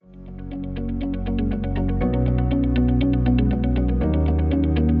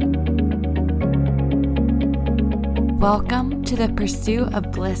Welcome to the Pursuit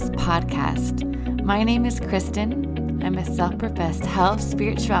of Bliss podcast. My name is Kristen. I'm a self-professed health,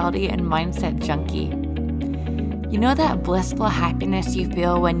 spirituality, and mindset junkie. You know that blissful happiness you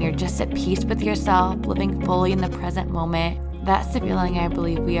feel when you're just at peace with yourself, living fully in the present moment? That's the feeling I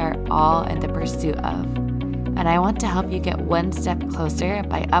believe we are all in the pursuit of. And I want to help you get one step closer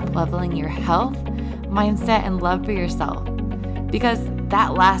by up-leveling your health, mindset, and love for yourself. Because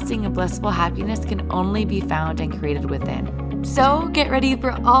that lasting and blissful happiness can only be found and created within. So get ready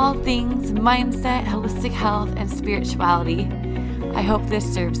for all things mindset, holistic health, and spirituality. I hope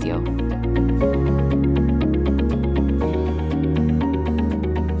this serves you.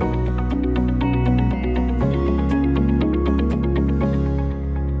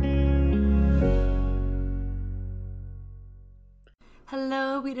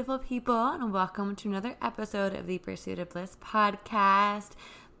 Hello, beautiful people, and welcome to another episode of the Pursuit of Bliss podcast.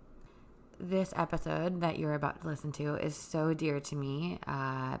 This episode that you're about to listen to is so dear to me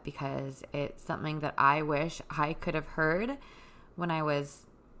because it's something that I wish I could have heard when I was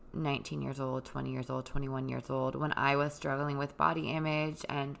 19 years old, 20 years old, 21 years old, when I was struggling with body image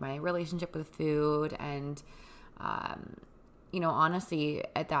and my relationship with food. And, honestly,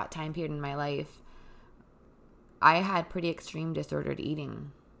 at that time period in my life, I had pretty extreme disordered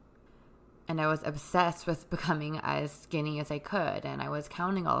eating, and I was obsessed with becoming as skinny as I could, and I was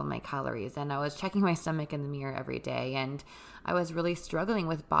counting all of my calories, and I was checking my stomach in the mirror every day, and I was really struggling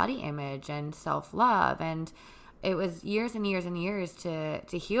with body image and self-love, and it was years and years and years to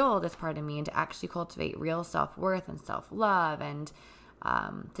heal this part of me and to actually cultivate real self-worth and self-love and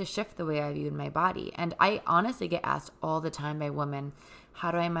to shift the way I viewed my body. And I honestly get asked all the time by women, how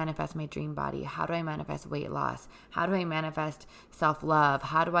do I manifest my dream body? How do I manifest weight loss? How do I manifest self-love?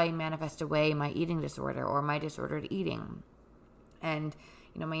 How do I manifest away my eating disorder or my disordered eating? And,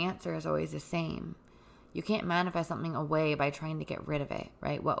 my answer is always the same. You can't manifest something away by trying to get rid of it,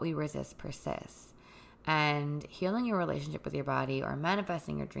 right? What we resist persists. And healing your relationship with your body or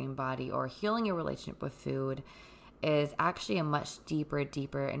manifesting your dream body or healing your relationship with food is actually a much deeper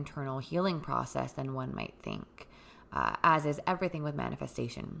internal healing process than one might think. As is everything with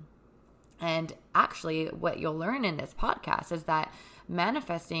manifestation. And actually, what you'll learn in this podcast is that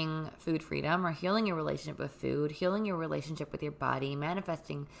manifesting food freedom or healing your relationship with food, healing your relationship with your body,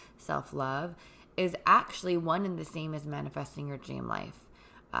 manifesting self-love is actually one and the same as manifesting your dream life.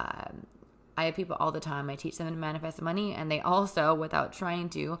 I have people all the time, I teach them to manifest money, and they also, without trying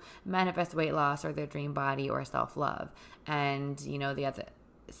to, manifest weight loss or their dream body or self-love. And, the other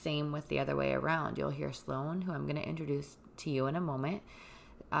same with the other way around. You'll hear Sloan, who I'm going to introduce to you in a moment,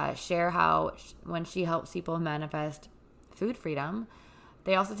 share how when she helps people manifest food freedom,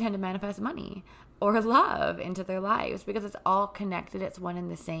 they also tend to manifest money or love into their lives because it's all connected. It's one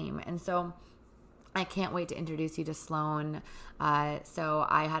and the same. And so I can't wait to introduce you to Sloan. So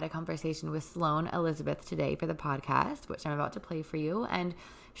I had a conversation with Sloan Elizabeth today for the podcast, which I'm about to play for you. And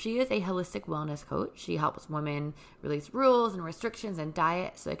she is a holistic wellness coach. She helps women release rules and restrictions and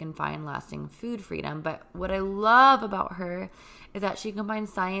diet so they can find lasting food freedom. But what I love about her is that she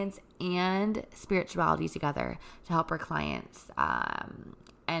combines science and spirituality together to help her clients.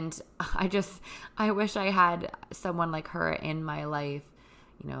 And I wish I had someone like her in my life,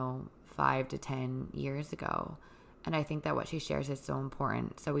 5 to 10 years ago. And I think that what she shares is so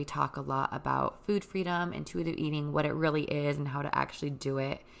important. So we talk a lot about food freedom, intuitive eating, what it really is, and how to actually do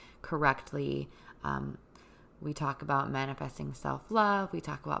it correctly. We talk about manifesting self-love. We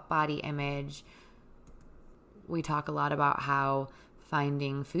talk about body image. We talk a lot about how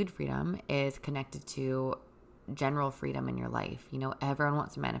finding food freedom is connected to general freedom in your life. Everyone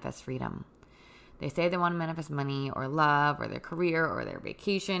wants to manifest freedom. They say they want to manifest money or love or their career or their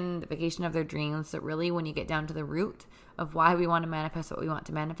vacation, the vacation of their dreams. So really, when you get down to the root of why we want to manifest what we want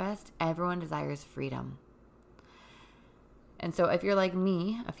to manifest, everyone desires freedom. And so if you're like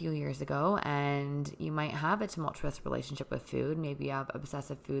me a few years ago and you might have a tumultuous relationship with food, maybe you have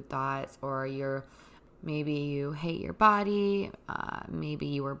obsessive food thoughts, or maybe you hate your body, maybe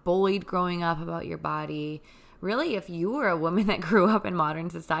you were bullied growing up about your body. Really, if you were a woman that grew up in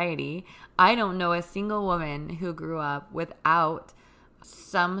modern society, I don't know a single woman who grew up without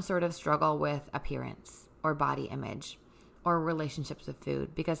some sort of struggle with appearance or body image or relationships with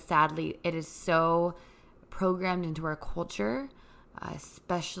food, because sadly, it is so programmed into our culture,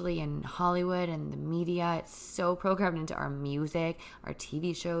 especially in Hollywood and the media. It's so programmed into our music, our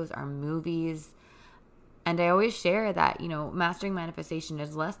TV shows, our movies. And I always share that, mastering manifestation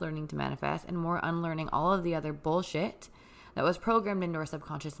is less learning to manifest and more unlearning all of the other bullshit that was programmed into our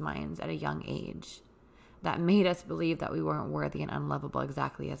subconscious minds at a young age that made us believe that we weren't worthy and unlovable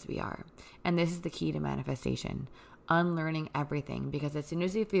exactly as we are. And this is the key to manifestation. unlearning everything, because as soon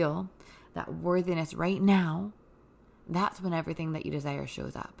as you feel that worthiness right now, that's when everything that you desire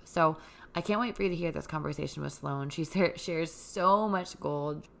shows up. So I can't wait for you to hear this conversation with Sloan. She shares so much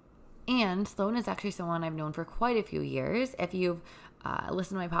gold. And Sloan is actually someone I've known for quite a few years. If you've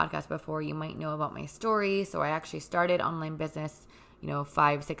listened to my podcast before, you might know about my story. So I actually started online business,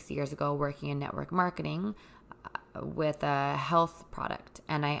 5-6 years ago, working in network marketing with a health product.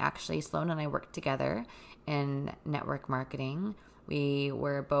 And Sloan and I worked together in network marketing. We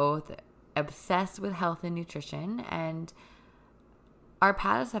were both obsessed with health and nutrition, and our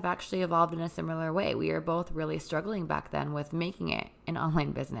paths have actually evolved in a similar way. We were both really struggling back then with making it an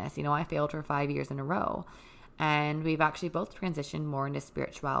online business. I failed for 5 years in a row. And we've actually both transitioned more into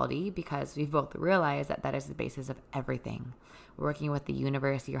spirituality because we've both realized that that is the basis of everything. Working with the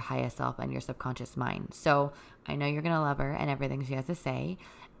universe, your highest self, and your subconscious mind. So I know you're going to love her and everything she has to say.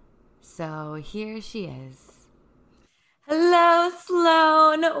 So here she is. Hello,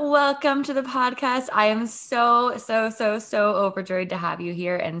 Sloan. Welcome to the podcast. I am so overjoyed to have you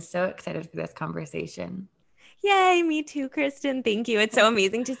here and so excited for this conversation. Yay, me too, Kristen. Thank you. It's so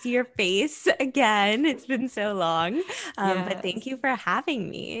amazing to see your face again. It's been so long. But thank you for having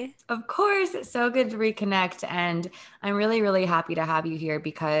me. Of course. It's so good to reconnect. And I'm really, really happy to have you here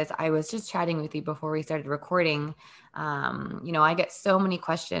because I was just chatting with you before we started recording. I get so many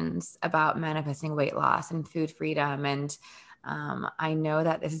questions about manifesting weight loss and food freedom. And I know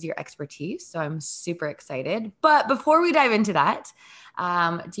that this is your expertise, so I'm super excited. But before we dive into that,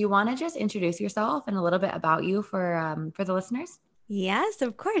 do you want to just introduce yourself and a little bit about you for the listeners? Yes,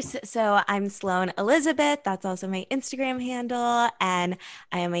 of course. So I'm Sloan Elizabeth. That's also my Instagram handle. And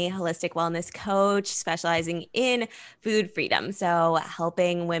I am a holistic wellness coach specializing in food freedom. So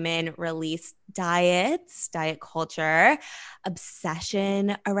helping women release diets, diet culture,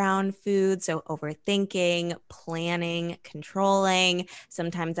 obsession around food. So overthinking, planning, controlling.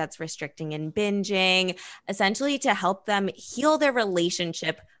 Sometimes that's restricting and binging, essentially to help them heal their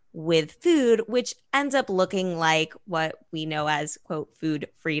relationship with food, which ends up looking like what we know as, quote, food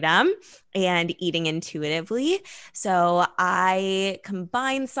freedom and eating intuitively. So I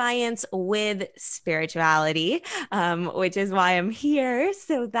combine science with spirituality, which is why I'm here,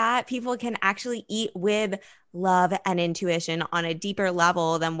 so that people can actually eat with love and intuition on a deeper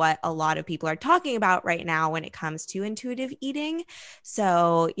level than what a lot of people are talking about right now when it comes to intuitive eating.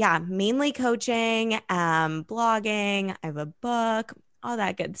 So yeah, mainly coaching, blogging. I have a book, all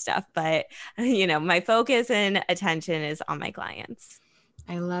that good stuff. But, my focus and attention is on my clients.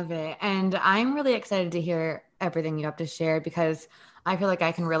 I love it. And I'm really excited to hear everything you have to share because I feel like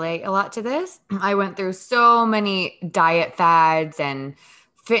I can relate a lot to this. I went through so many diet fads and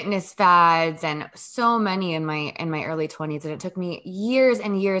fitness fads and so many in my early 20s, and it took me years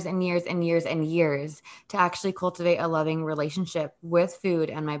and years and years and years and years to actually cultivate a loving relationship with food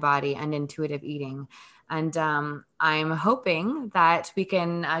and my body and intuitive eating. And I'm hoping that we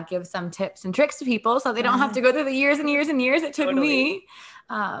can give some tips and tricks to people so they don't have to go through the years and years and years it took me.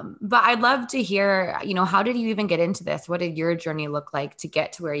 But I'd love to hear, how did you even get into this? What did your journey look like to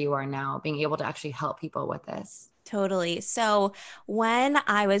get to where you are now, being able to actually help people with this? Totally. So when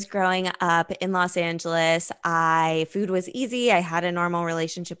I was growing up in Los Angeles, food was easy. I had a normal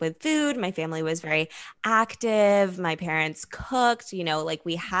relationship with food. My family was very active. My parents cooked, like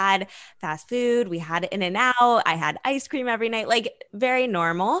we had fast food, we had In-N-Out, I had ice cream every night, like very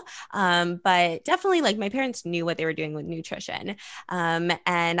normal. But definitely like my parents knew what they were doing with nutrition.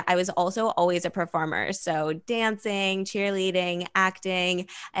 And I was also always a performer. So dancing, cheerleading, acting,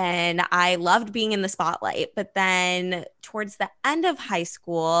 and I loved being in the spotlight. But then towards the end of high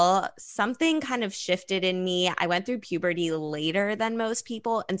school, something kind of shifted in me. I went through puberty later than most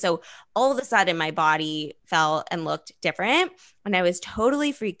people. And so all of a sudden my body felt and looked different. And I was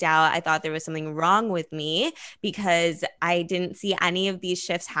totally freaked out. I thought there was something wrong with me because I didn't see any of these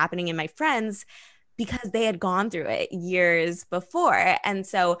shifts happening in my friends, because they had gone through it years before. And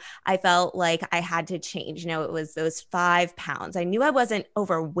so I felt like I had to change. It was those 5 pounds. I knew I wasn't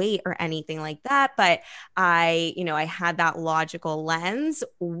overweight or anything like that, but I had that logical lens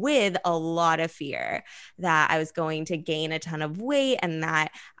with a lot of fear that I was going to gain a ton of weight and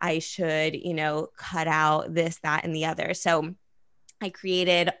that I should, cut out this, that, and the other. So I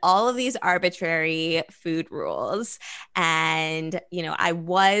created all of these arbitrary food rules. And, I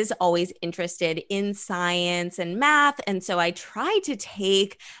was always interested in science and math. And so I tried to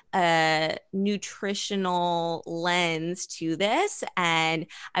take a nutritional lens to this, and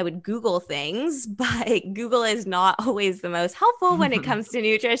I would Google things, but Google is not always the most helpful when it comes to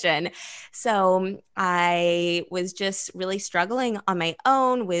nutrition. So I was just really struggling on my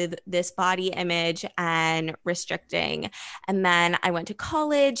own with this body image and restricting. And then I went to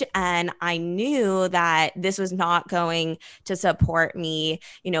college, and I knew that this was not going to support me,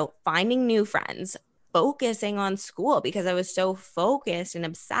 finding new friends, focusing on school, because I was so focused and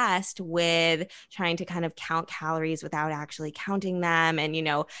obsessed with trying to kind of count calories without actually counting them. And,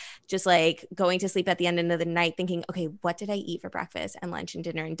 just like going to sleep at the end of the night thinking, okay, what did I eat for breakfast and lunch and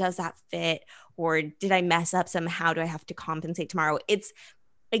dinner? And does that fit? Or did I mess up somehow? Do I have to compensate tomorrow? It's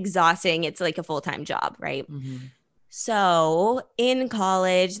exhausting. It's like a full-time job, right? Mm-hmm. So in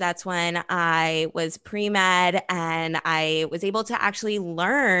college, that's when I was pre-med, and I was able to actually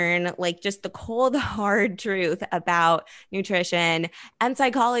learn like just the cold, hard truth about nutrition and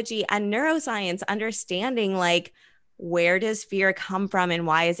psychology and neuroscience, understanding like, where does fear come from and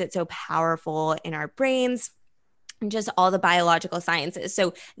why is it so powerful in our brains? And just all the biological sciences.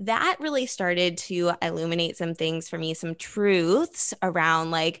 So that really started to illuminate some things for me, some truths around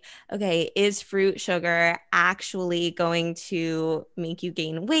like, okay, is fruit sugar actually going to make you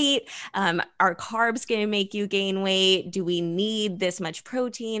gain weight? Are carbs going to make you gain weight? Do we need this much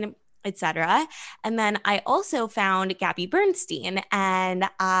protein? Etc. And then I also found Gabby Bernstein, and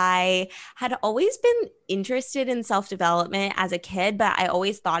I had always been interested in self-development as a kid, but I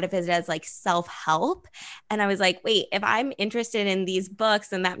always thought of it as like self-help. And I was like, wait, if I'm interested in these books,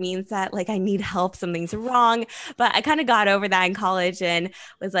 then that means that like I need help, something's wrong. But I kind of got over that in college and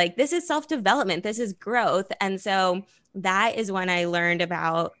was like, this is self-development, this is growth. And so that is when I learned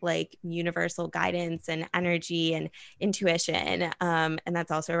about like universal guidance and energy and intuition. And that's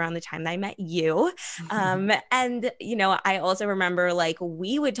also around the time that I met you. And, I also remember like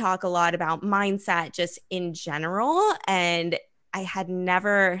we would talk a lot about mindset just in general. And I had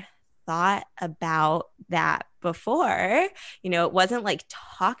never thought about that before. It wasn't like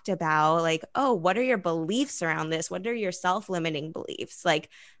talked about like, oh, what are your beliefs around this? What are your self-limiting beliefs? Like,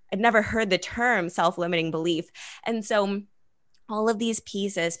 I'd never heard the term self-limiting belief. And so all of these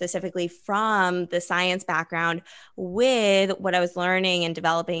pieces, specifically from the science background with what I was learning and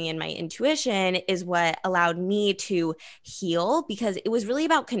developing in my intuition, is what allowed me to heal, because it was really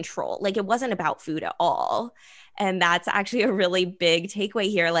about control. Like, it wasn't about food at all. And that's actually a really big takeaway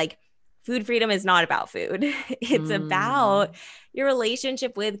here. Like, food freedom is not about food. It's about your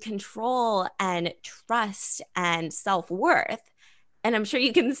relationship with control and trust and self-worth. And I'm sure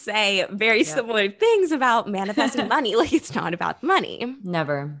you can say very similar things about manifesting money. Like, it's not about money.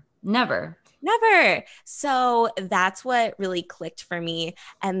 Never. So that's what really clicked for me.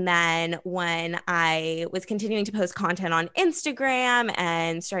 And then when I was continuing to post content on Instagram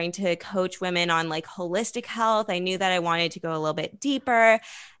and starting to coach women on like holistic health, I knew that I wanted to go a little bit deeper.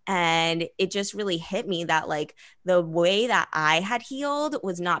 And it just really hit me that like the way that I had healed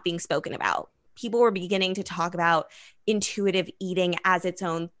was not being spoken about. People were beginning to talk about intuitive eating as its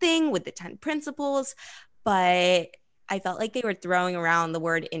own thing with the 10 principles, but I felt like they were throwing around the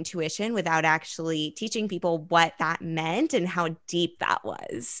word intuition without actually teaching people what that meant and how deep that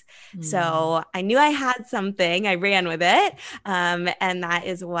was. So I knew I had something, I ran with it. And that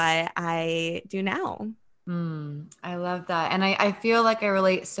is what I do now. I love that. And I feel like I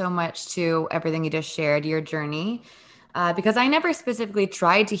relate so much to everything you just shared, your journey. Because I never specifically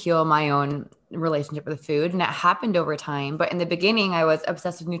tried to heal my own relationship with food, and it happened over time. But in the beginning, I was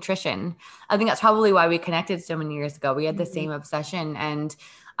obsessed with nutrition. I think that's probably why we connected so many years ago. We had the same obsession, and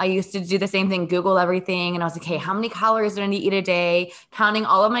I used to do the same thing, Google everything. And I was like, hey, how many calories do I need to eat a day? Counting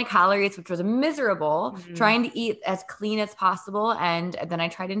all of my calories, which was miserable, trying to eat as clean as possible. And then I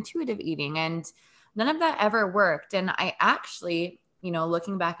tried intuitive eating, and none of that ever worked. And I actually,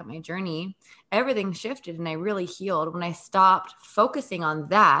 looking back at my journey, everything shifted and I really healed when I stopped focusing on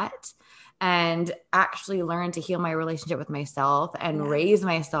that and actually learned to heal my relationship with myself and raise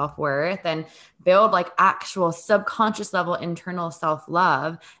my self-worth and build like actual subconscious level internal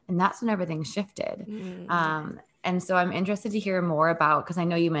self-love. And that's when everything shifted. And so I'm interested to hear more about, because I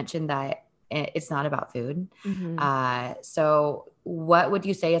know you mentioned that it's not about food. So what would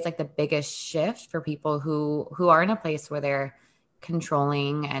you say is like the biggest shift for people who are in a place where they're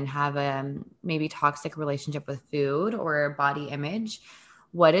controlling and have a maybe toxic relationship with food or body image?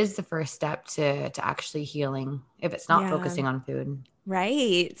 What is the first step to actually healing if it's not focusing on food?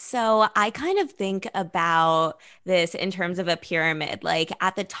 Right. So I kind of think about this in terms of a pyramid. Like,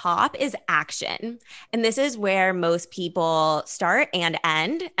 at the top is action. And this is where most people start and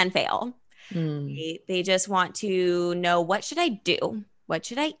end and fail. They just want to know, what should I do? what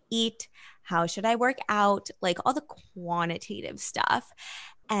should I eat? How should I work out? Like all the quantitative stuff.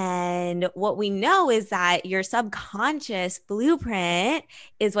 And what we know is that your subconscious blueprint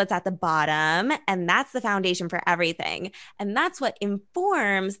is what's at the bottom, and that's the foundation for everything. And that's what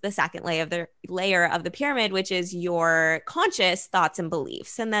informs the second layer of the pyramid, which is your conscious thoughts and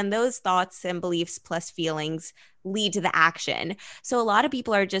beliefs. And then those thoughts and beliefs plus feelings lead to the action. So a lot of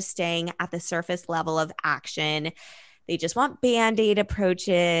people are just staying at the surface level of action. They just want band-aid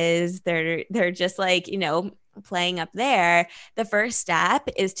approaches. They're just like, playing up there. The first step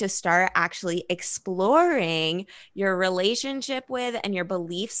is to start actually exploring your relationship with and your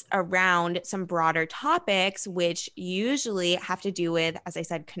beliefs around some broader topics, which usually have to do with, as I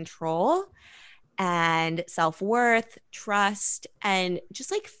said, control and self-worth, trust, and just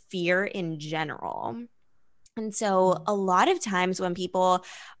like fear in general. And so a lot of times when people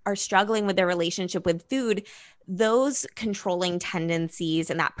are struggling with their relationship with food, those controlling tendencies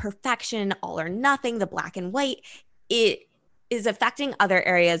and that perfection, all or nothing, the black and white, it is affecting other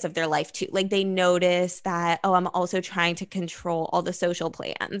areas of their life too. Like they notice that, oh, I'm also trying to control all the social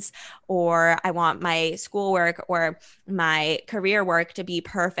plans, or I want my schoolwork or my career work to be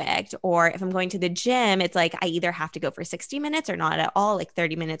perfect. Or if I'm going to the gym, it's like I either have to go for 60 minutes or not at all. Like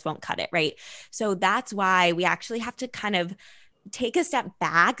 30 minutes won't cut it, right? So that's why we actually have to kind of take a step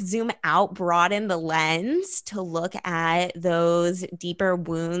back, zoom out, broaden the lens to look at those deeper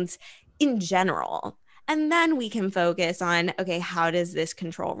wounds in general. And then we can focus on, okay, how does this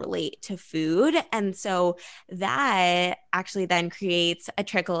control relate to food? And so that actually then creates a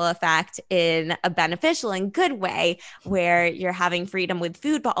trickle effect in a beneficial and good way where you're having freedom with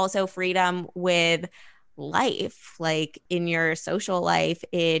food, but also freedom with life, like in your social life,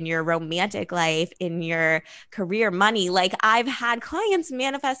 in your romantic life, in your career, money. Like I've had clients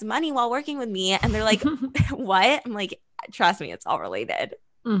manifest money while working with me and they're like, what? I'm like, trust me, it's all related.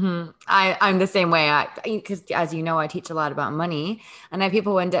 I'm the same way. Because as you know, I teach a lot about money, and I have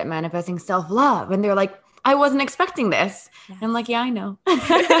people who end up manifesting self-love, and they're like, I wasn't expecting this. Yes. I'm like, yeah, I know.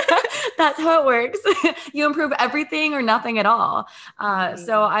 That's how it works. You improve everything or nothing at all.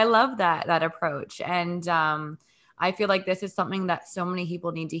 So I love that approach. And I feel like this is something that so many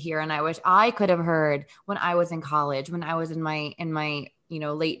people need to hear. And I wish I could have heard when I was in college, when I was in my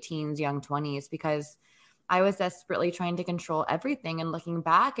late teens, young 20s, because I was desperately trying to control everything. And looking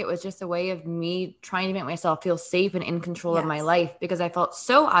back, it was just a way of me trying to make myself feel safe and in control of my life, because I felt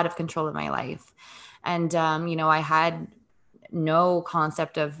so out of control of my life. And, I had no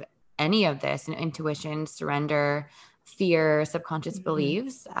concept of any of this, intuition, surrender, fear, subconscious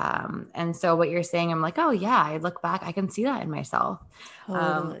beliefs. And so what you're saying, I'm like, oh yeah, I look back, I can see that in myself,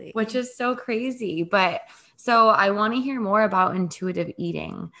 totally. Which is so crazy. But so I want to hear more about intuitive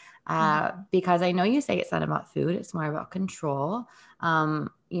eating. Because I know you say it's not about food, it's more about control,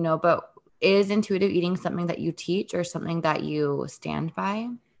 but is intuitive eating something that you teach or something that you stand by?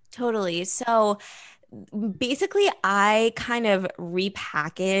 Totally. So basically, I kind of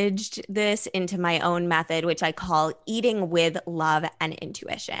repackaged this into my own method, which I call eating with love and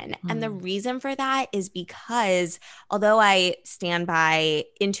intuition. And the reason for that is because although I stand by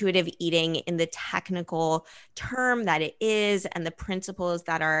intuitive eating in the technical term that it is and the principles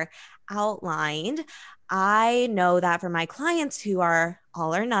that are outlined, I know that for my clients who are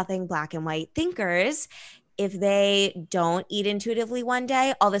all or nothing, black and white thinkers, if they don't eat intuitively one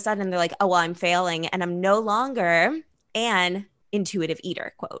day, all of a sudden they're like, oh, well, I'm failing and I'm no longer an intuitive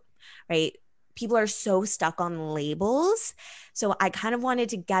eater, quote, right? People are so stuck on labels. So I kind of wanted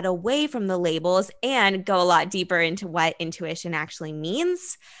to get away from the labels and go a lot deeper into what intuition actually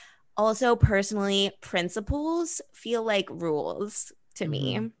means. Also, personally, principles feel like rules to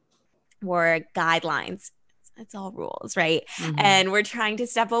me, or guidelines. It's all rules, right? And we're trying to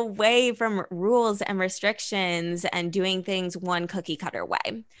step away from rules and restrictions and doing things one cookie cutter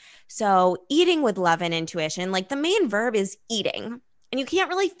way. So eating with love and intuition, like the main verb is eating, and you can't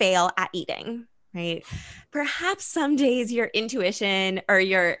really fail at eating, right? Perhaps some days your intuition or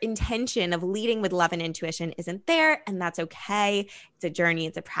your intention of leading with love and intuition isn't there, and that's okay. It's a journey,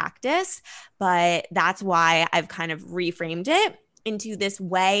 it's a practice, but that's why I've kind of reframed it into this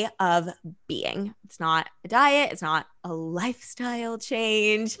way of being. It's not a diet. It's not a lifestyle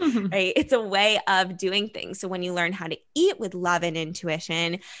change, right? It's a way of doing things. So when you learn how to eat with love and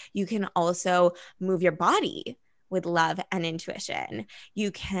intuition, you can also move your body with love and intuition. You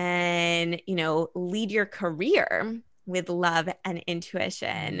can, lead your career with love and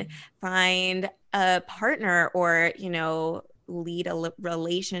intuition, find a partner or, lead a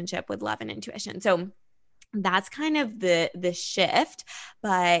relationship with love and intuition. So that's kind of the shift.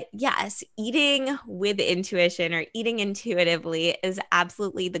 But yes, eating with intuition or eating intuitively is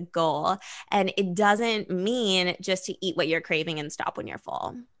absolutely the goal. And it doesn't mean just to eat what you're craving and stop when you're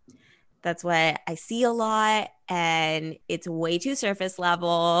full. That's what I see a lot. And it's way too surface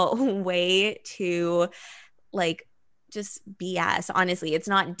level, way too like just BS. Honestly, it's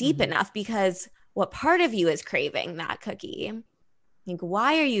not deep enough, because what part of you is craving that cookie? Like,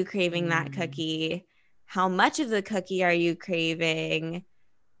 why are you craving that cookie? How much of the cookie are you craving?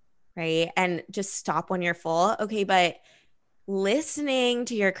 Right. And just stop when you're full. Okay. But listening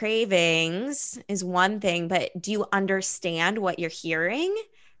to your cravings is one thing, but do you understand what you're hearing?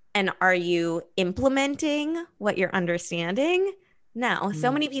 And are you implementing what you're understanding? No. So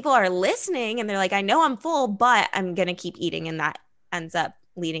many people are listening and they're like, I know I'm full, but I'm going to keep eating. And that ends up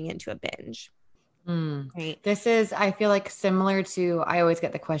leading into a binge. Right. This is, I feel like, similar to, I always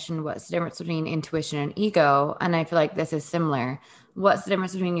get the question, what's the difference between intuition and ego? And I feel like this is similar. What's the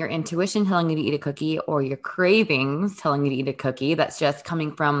difference between your intuition telling you to eat a cookie or your cravings telling you to eat a cookie that's just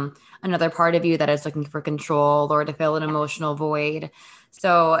coming from another part of you that is looking for control or to fill an emotional void?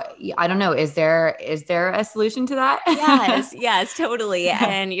 So I don't know. Is there a solution to that? Yes, totally.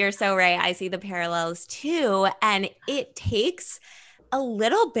 And you're so right. I see the parallels too. And it takes a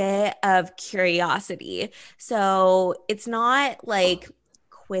little bit of curiosity. So it's not like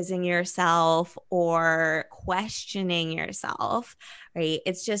quizzing yourself or questioning yourself, right?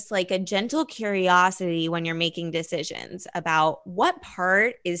 It's just like a gentle curiosity when you're making decisions about what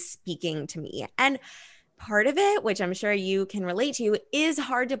part is speaking to me. And part of it, which I'm sure you can relate to, is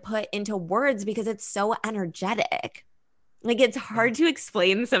hard to put into words because it's so energetic. Like, it's hard to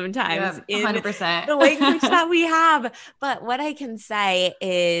explain sometimes in 100%. the language that we have. But what I can say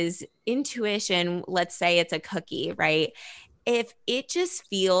is intuition, let's say it's a cookie, right? If it just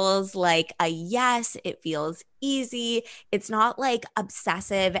feels like a yes, it feels easy. It's not like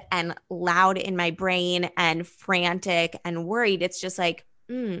obsessive and loud in my brain and frantic and worried. It's just like,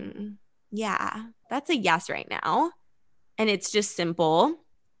 yeah, that's a yes right now. And it's just simple.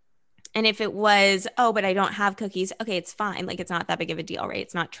 And if it was, oh, but I don't have cookies, okay, it's fine. Like, it's not that big of a deal, right?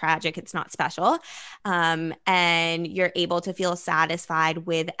 It's not tragic. It's not special. And you're able to feel satisfied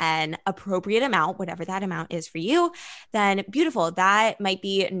with an appropriate amount, whatever that amount is for you, then beautiful. That might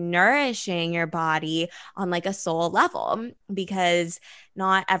be nourishing your body on like a soul level, because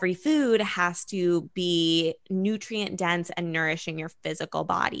not every food has to be nutrient dense and nourishing your physical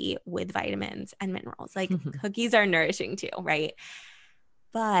body with vitamins and minerals. Like, cookies are nourishing too, right?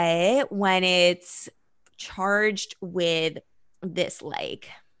 But when it's charged with this like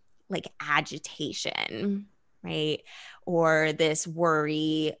agitation, right? Or this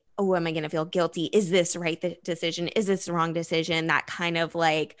worry, oh, am I going to feel guilty? Is this right decision? Is this the wrong decision? That kind of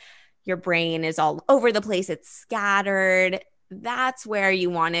like your brain is all over the place. It's scattered. That's where you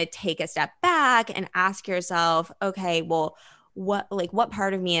want to take a step back and ask yourself, okay, well, what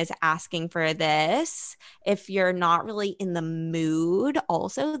part of me is asking for this? If you're not really in the mood,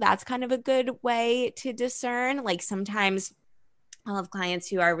 also that's kind of a good way to discern. Like, sometimes I'll have clients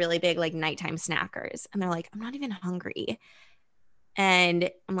who are really big like nighttime snackers and they're like, I'm not even hungry. And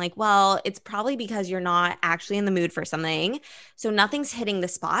I'm like, well, it's probably because you're not actually in the mood for something. So nothing's hitting the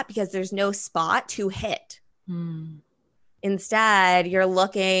spot because there's no spot to hit. Instead, you're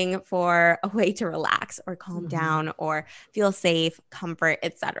looking for a way to relax or calm down or feel safe, comfort,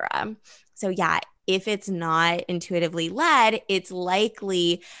 etc. So yeah, if it's not intuitively led, it's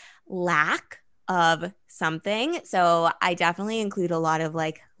likely lack of something. So I definitely include a lot of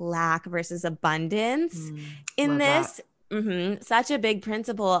like lack versus abundance in this. Such a big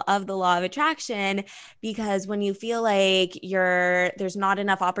principle of the law of attraction, because when you feel like there's not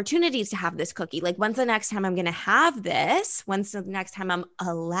enough opportunities to have this cookie, like, when's the next time I'm going to have this? When's the next time I'm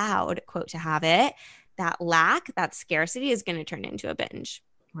allowed, quote, to have it? That lack, that scarcity is going to turn into a binge.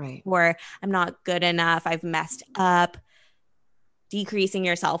 Right. Or I'm not good enough. I've messed up, decreasing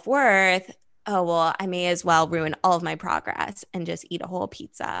your self-worth. Oh, well, I may as well ruin all of my progress and just eat a whole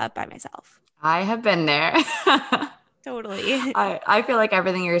pizza by myself. I have been there. Totally. I feel like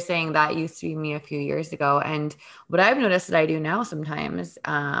everything you're saying, that used to be me a few years ago. And what I've noticed that I do now sometimes,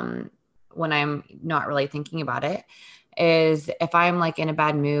 when I'm not really thinking about it, is if I'm like in a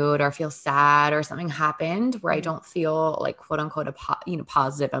bad mood or feel sad or something happened where I don't feel like, quote unquote, a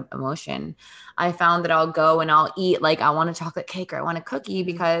positive emotion, I found that I'll go and I'll eat, like, I want a chocolate cake or I want a cookie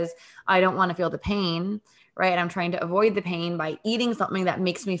because I don't want to feel the pain. Right. And I'm trying to avoid the pain by eating something that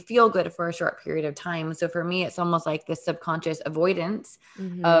makes me feel good for a short period of time. So for me, it's almost like this subconscious avoidance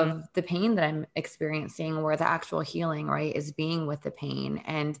of the pain that I'm experiencing, where the actual healing, right, is being with the pain.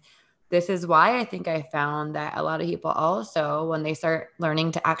 And this is why I think I found that a lot of people also, when they start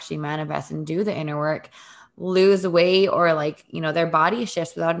learning to actually manifest and do the inner work, lose weight or like, their body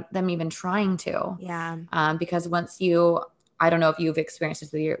shifts without them even trying to. Yeah. Because I don't know if you've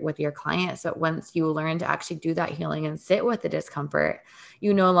experienced this with your clients, but once you learn to actually do that healing and sit with the discomfort,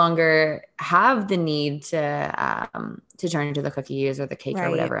 you no longer have the need to turn to the cookies or the cake or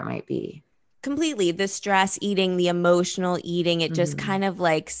Right. whatever it might be. Completely. The stress eating, the emotional eating, it just Mm-hmm. kind of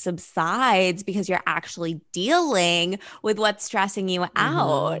like subsides because you're actually dealing with what's stressing you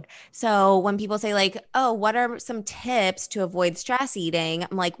Mm-hmm. out. So when people say, like, oh, what are some tips to avoid stress eating?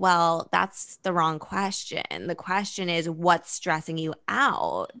 I'm like, well, that's the wrong question. The question is, what's stressing you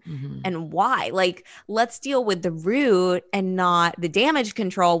out Mm-hmm. and why? Like, let's deal with the root and not the damage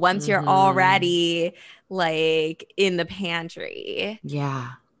control once you're Mm-hmm. already like in the pantry.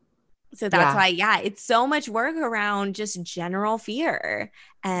 Yeah. So that's Yeah. why, yeah, it's so much work around just general fear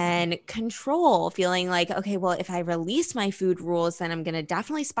and control, feeling like, okay, well, if I release my food rules, then I'm going to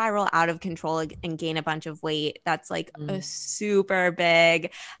definitely spiral out of control and gain a bunch of weight. That's like a Mm-hmm. super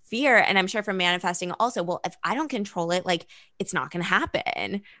big fear. And I'm sure for manifesting also, well, if I don't control it, like it's not going to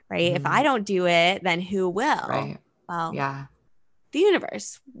happen, right? If I don't do it, then who will? Right. Well, Yeah. the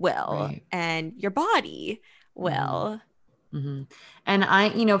universe will, Right. and your body Mm-hmm. will. Mm-hmm.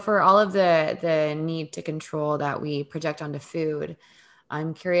 And for all of the need to control that we project onto food,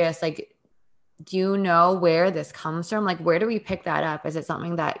 I'm curious, like, do you know where this comes from? Like, where do we pick that up? Is it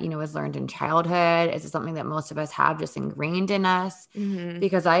something that, is learned in childhood? Is it something that most of us have just ingrained in us? Hmm.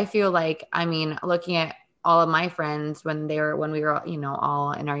 Because I feel like, looking at all of my friends when we were,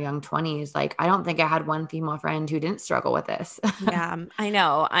 all in our young 20s, like, I don't think I had one female friend who didn't struggle with this. Yeah, I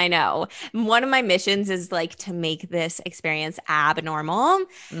know. I know. One of my missions is like to make this experience abnormal.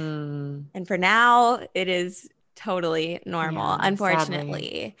 Mm, And for now, it is totally normal, yeah,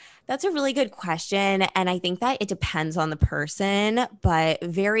 sadly. unfortunately. That's a really good question. And I think that it depends on the person, but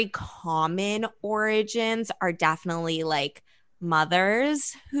very common origins are definitely like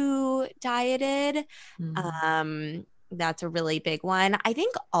mothers who dieted. Mm, Um, that's a really big one. I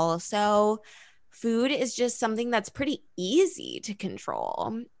think also food is just something that's pretty easy to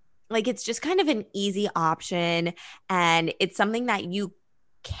control. Like it's just kind of an easy option and it's something that you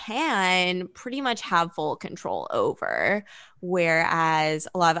can pretty much have full control over. Whereas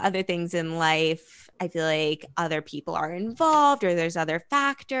a lot of other things in life, I feel like other people are involved or there's other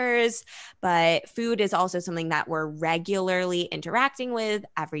factors. But food is also something that we're regularly interacting with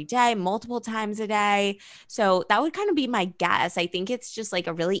every day, multiple times a day. So that would kind of be my guess. I think it's just like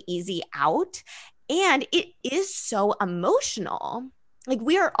a really easy out. And it is so emotional. Like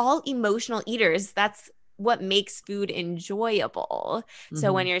we are all emotional eaters. That's what makes food enjoyable.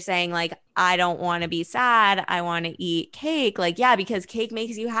 So when mhm. you're saying like I don't want to be sad, I want to eat cake, like yeah, because cake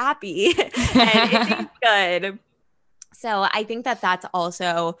makes you happy and it tastes good. So I think that that's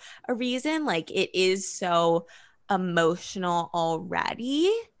also a reason like it is so emotional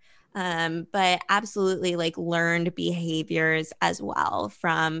already. But absolutely like learned behaviors as well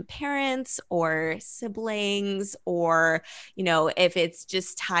from parents or siblings, or, if it's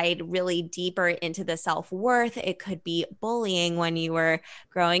just tied really deeper into the self worth, it could be bullying when you were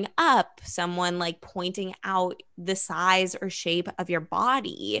growing up, someone like pointing out the size or shape of your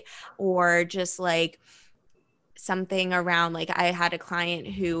body, or just like, something around like I had a client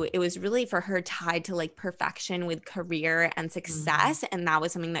who it was really for her tied to like perfection with career and Mhm, success, and that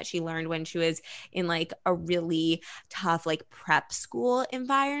was something that she learned when she was in like a really tough like prep school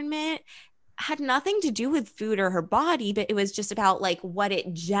environment. Had nothing to do with food or her body, but it was just about like what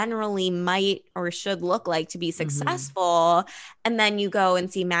it generally might or should look like to be mhm, successful. And then you go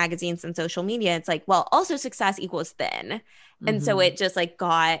and see magazines and social media, it's like, well, also success equals thin. And so mhm, it just like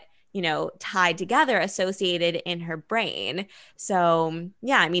got, tied together, associated in her brain. So,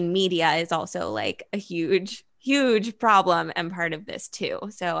 yeah, I mean, media is also like a huge, huge problem and part of this too.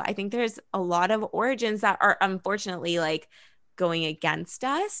 So, I think there's a lot of origins that are unfortunately like going against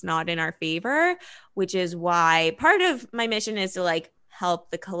us, not in our favor, which is why part of my mission is to like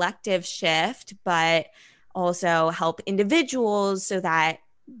help the collective shift, but also help individuals so that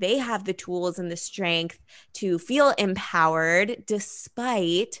they have the tools and the strength to feel empowered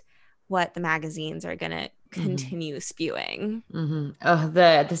despite what the magazines are going to mhm, continue spewing. mhm. Oh,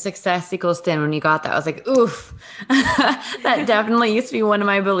 the success equals thin. When you got that, I was like, oof. That definitely used to be one of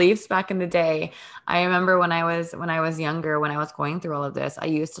my beliefs back in the day. I remember when I was younger, when I was going through all of this, I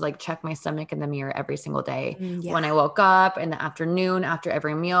used to like check my stomach in the mirror every single day. Yeah. When I woke up, in the afternoon, after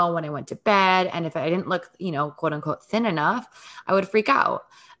every meal, when I went to bed, and if I didn't look, quote unquote thin enough, I would freak out.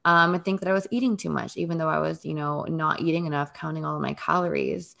 And think that I was eating too much, even though I was, not eating enough, counting all of my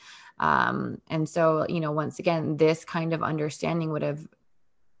calories. And so, once again, this kind of understanding would have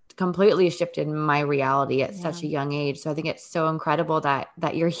completely shifted my reality at such a young age. So I think it's so incredible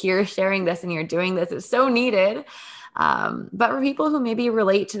that you're here sharing this and you're doing this. It's so needed. But for people who maybe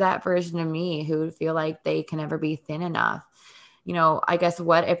relate to that version of me, who feel like they can never be thin enough, I guess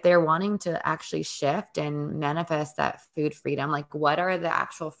what if they're wanting to actually shift and manifest that food freedom? Like, what are the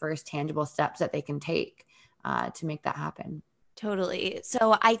actual first tangible steps that they can take to make that happen? Totally.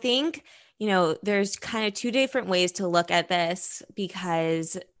 So I think, there's kind of two different ways to look at this,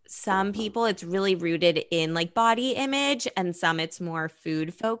 because some people it's really rooted in like body image and some it's more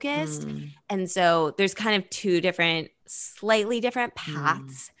food focused. And so there's kind of two different, slightly different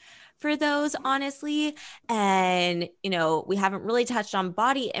paths for those, honestly. And, we haven't really touched on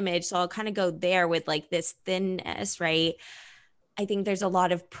body image. So I'll kind of go there with like this thinness, right? I think there's a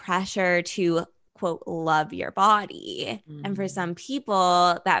lot of pressure to quote, love your body. And for some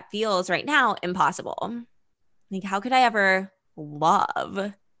people, that feels right now impossible. Like, how could I ever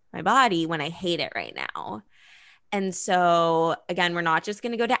love my body when I hate it right now? And so, again, we're not just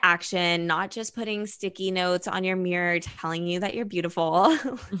going to go to action, not just putting sticky notes on your mirror telling you that you're beautiful,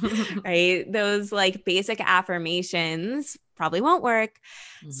 right? Those like basic affirmations probably won't work.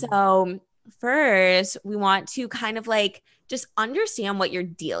 So, first, we want to kind of like just understand what you're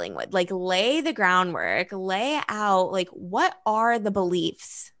dealing with, like lay the groundwork, lay out like what are the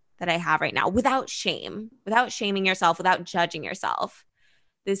beliefs that I have right now without shame, without shaming yourself, without judging yourself.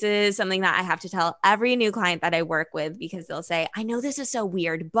 This is something that I have to tell every new client that I work with, because they'll say, I know this is so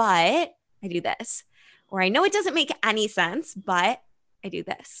weird, but I do this. Or I know it doesn't make any sense, but I do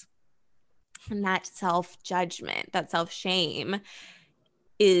this. And that self-judgment, that self-shame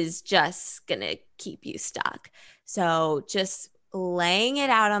is just going to keep you stuck. So just laying it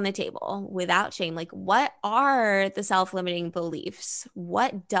out on the table without shame, like what are the self-limiting beliefs?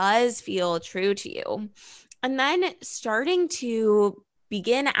 What does feel true to you? And then starting to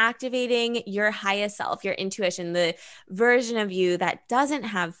begin activating your highest self, your intuition, the version of you that doesn't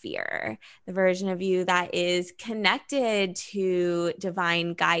have fear, the version of you that is connected to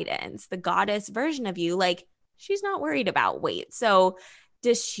divine guidance, the goddess version of you. Like, she's not worried about weight. So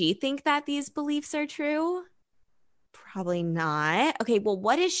does she think that these beliefs are true? Probably not. Okay, well,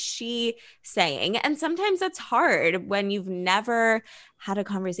 what is she saying? And sometimes that's hard when you've never had a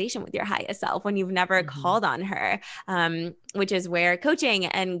conversation with your highest self, when you've never called on her, which is where coaching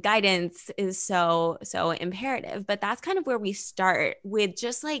and guidance is so, so imperative. But that's kind of where we start with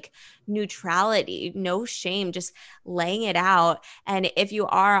just like neutrality, no shame, just laying it out. And if you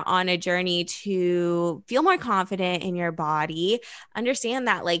are on a journey to feel more confident in your body, understand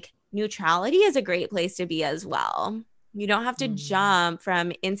that like neutrality is a great place to be as well. You don't have to jump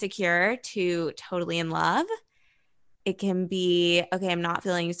from insecure to totally in love. It can be, okay, I'm not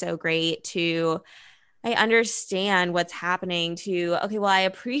feeling so great, to I understand what's happening, to, okay, well, I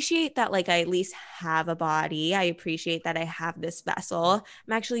appreciate that, like, I at least have a body. I appreciate that I have this vessel.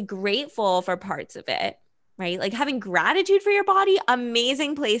 I'm actually grateful for parts of it, right? Like having gratitude for your body,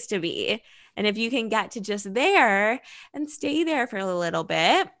 amazing place to be. And if you can get to just there and stay there for a little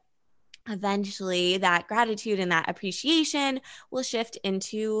bit, eventually that gratitude and that appreciation will shift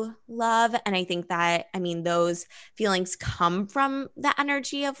into love. And I think that, those feelings come from the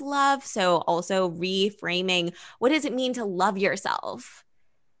energy of love. So also reframing, what does it mean to love yourself?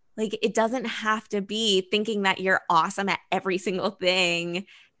 Like, it doesn't have to be thinking that you're awesome at every single thing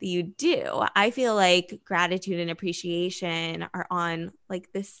that you do. I feel like gratitude and appreciation are on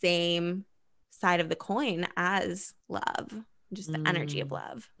like the same side of the coin as love. Just the energy of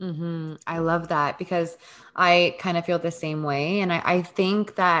love. I love that, because I kind of feel the same way. And I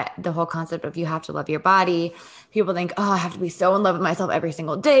think that the whole concept of you have to love your body, people think, oh, I have to be so in love with myself every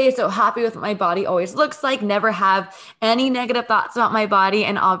single day, so happy with what my body always looks like, never have any negative thoughts about my body.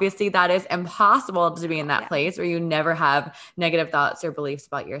 And obviously that is impossible to be in that place where you never have negative thoughts or beliefs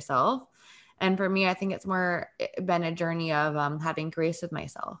about yourself. And for me, I think it's more been a journey of having grace with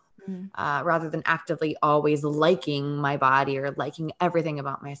myself. Rather than actively always liking my body or liking everything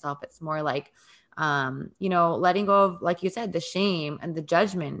about myself. It's more like, letting go of, like you said, the shame and the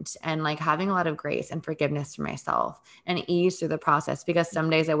judgment, and like having a lot of grace and forgiveness for myself and ease through the process. Because some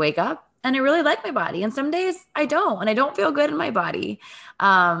days I wake up and I really like my body, and some days I don't, and I don't feel good in my body.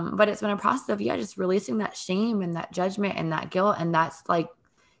 But it's been a process of, just releasing that shame and that judgment and that guilt. And that's like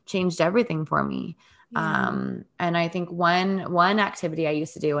changed everything for me. And I think one activity I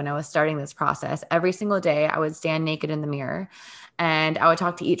used to do when I was starting this process, every single day I would stand naked in the mirror and I would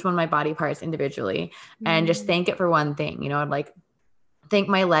talk to each one of my body parts individually and just thank it for one thing. I'd like thank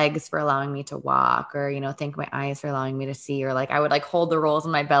my legs for allowing me to walk, or, thank my eyes for allowing me to see, or like I would like hold the rolls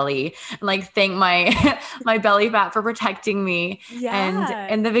in my belly and like thank my my belly fat for protecting me. And Yeah.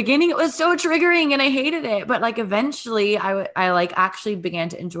 in the beginning it was so triggering and I hated it, but like eventually I like actually began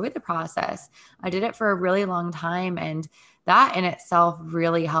to enjoy the process. I did it for a really long time, and that in itself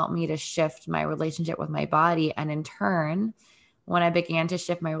really helped me to shift my relationship with my body. And in turn, when I began to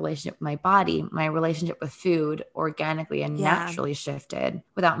shift my relationship with my body, my relationship with food organically and Yeah. naturally shifted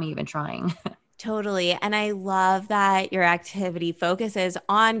without me even trying. Totally. And I love that your activity focuses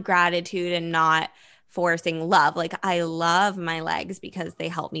on gratitude and not forcing love. Like, I love my legs because they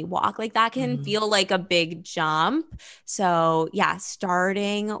help me walk. Like, that can Mhm. feel like a big jump. So, yeah,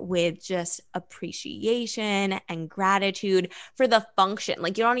 starting with just appreciation and gratitude for the function.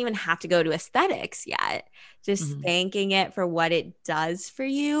 Like, you don't even have to go to aesthetics yet. Just Mhm. thanking it for what it does for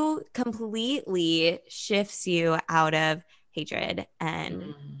you completely shifts you out of hatred and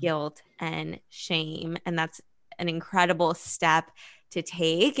Mhm. guilt and shame. And that's an incredible step to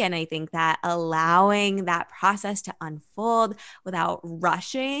take. And I think that allowing that process to unfold without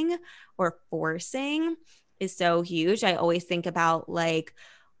rushing or forcing is so huge. I always think about like,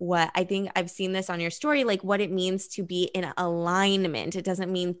 what I think I've seen this on your story, like what it means to be in alignment. It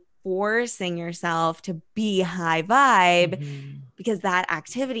doesn't mean forcing yourself to be high vibe, Mhm. because that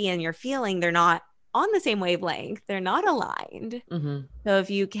activity and your feeling, they're not on the same wavelength. They're not aligned. Mhm. So if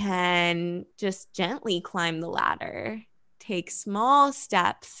you can just gently climb the ladder, take small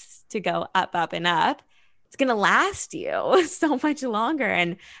steps to go up, up, and up, it's going to last you so much longer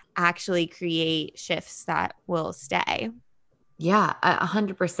and actually create shifts that will stay. Yeah,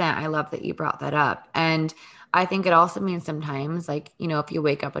 100%. I love that you brought that up. And I think it also means sometimes, like, if you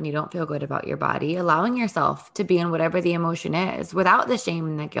wake up and you don't feel good about your body, allowing yourself to be in whatever the emotion is without the shame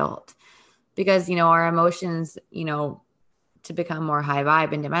and the guilt. Because, our emotions, to become more high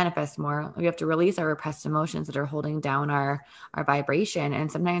vibe and to manifest more, we have to release our repressed emotions that are holding down our vibration.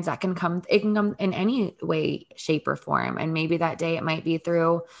 And sometimes it can come in any way, shape, or form. And maybe that day it might be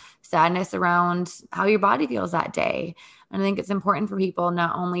through sadness around how your body feels that day. And I think it's important for people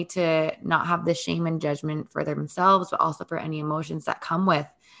not only to not have the shame and judgment for themselves, but also for any emotions that come with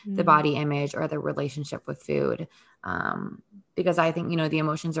the Mm. body image or the relationship with food. Because I think, the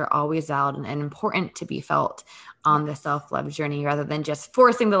emotions are always valid and important to be felt Yeah. on the self-love journey, rather than just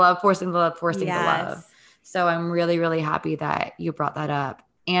forcing the love, forcing the love, forcing the love. Yes. So I'm really, really happy that you brought that up.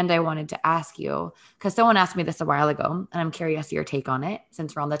 And I wanted to ask you, because someone asked me this a while ago, and I'm curious your take on it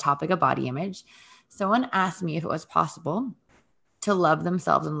since we're on the topic of body image. Someone asked me if it was possible to love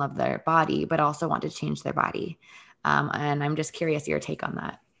themselves and love their body, but also want to change their body. And I'm just curious your take on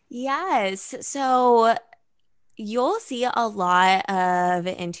that. Yes. So you'll see a lot of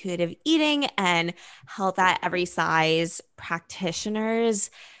intuitive eating and health at every size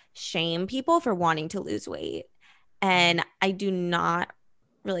practitioners shame people for wanting to lose weight. And I do not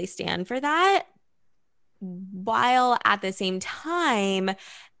really stand for that. While at the same time,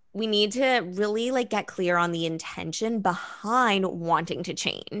 we need to really like get clear on the intention behind wanting to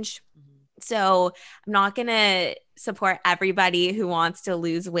change. So I'm not going to support everybody who wants to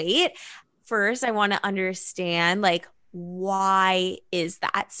lose weight. First, I want to understand like, why is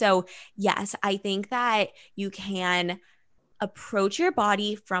that? So, yes, I think that you can approach your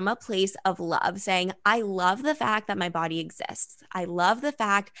body from a place of love, saying, I love the fact that my body exists. I love the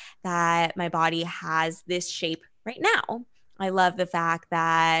fact that my body has this shape right now. I love the fact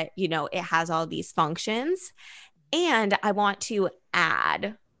that, it has all these functions. And I want to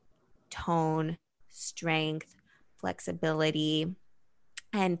add tone, strength, flexibility,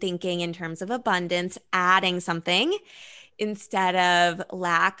 and thinking in terms of abundance, adding something instead of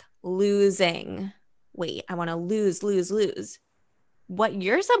lack, losing weight. I want to lose, lose, lose. What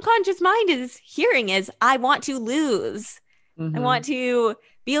your subconscious mind is hearing is, I want to lose. I Mm-hmm. want to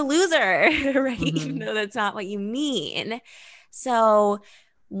be a loser, right? Even Mm-hmm. though that's not what you mean. So,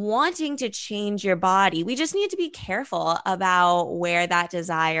 wanting to change your body, we just need to be careful about where that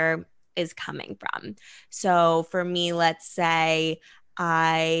desire is coming from. So, for me, let's say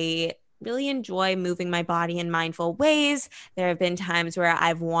I really enjoy moving my body in mindful ways. There have been times where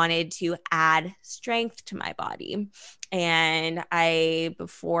I've wanted to add strength to my body. And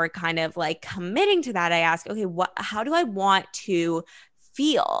before kind of like committing to that, I ask, okay, how do I want to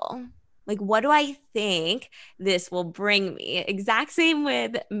feel? Like, what do I think this will bring me? Exact same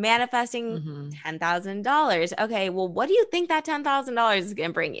with manifesting Mm-hmm. $10,000. Okay, well, what do you think that $10,000 is going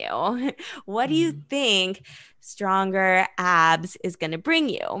to bring you? What do you Mm-hmm. think stronger abs is going to bring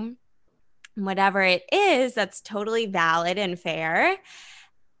you? Whatever it is, that's totally valid and fair.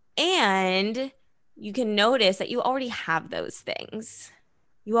 And you can notice that you already have those things.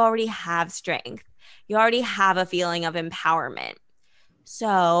 you already have strength. You already have a feeling of empowerment.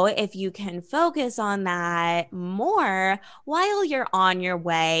 So, if you can focus on that more while you're on your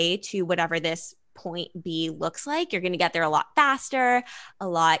way to whatever this point B looks like, you're going to get there a lot faster, a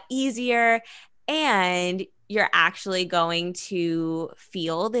lot easier, and you're actually going to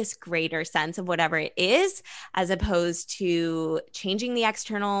feel this greater sense of whatever it is, as opposed to changing the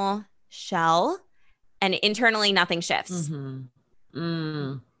external shell and internally nothing shifts.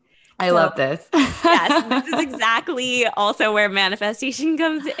 I So, love this. yes, this is exactly also where manifestation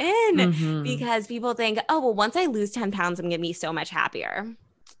comes in, Mm-hmm. because people think, oh, well, once I lose 10 pounds, I'm going to be so much happier.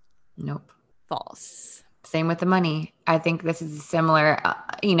 Nope. False. Same with the money. I think this is similar.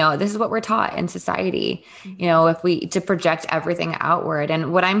 This is what we're taught in society. If we to project everything outward.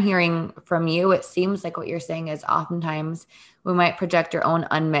 And what I'm hearing from you, it seems like what you're saying is oftentimes we might project our own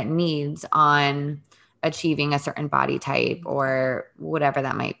unmet needs on achieving a certain body type or whatever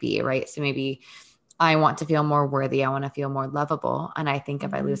that might be, right? So maybe I want to feel more worthy. I want to feel more lovable. And I think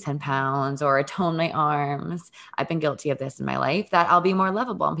if I lose 10 pounds or tone my arms, I've been guilty of this in my life, that I'll be more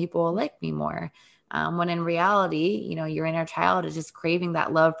lovable and people will like me more. When in reality, your inner child is just craving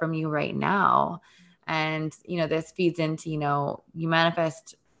that love from you right now. And, this feeds into, you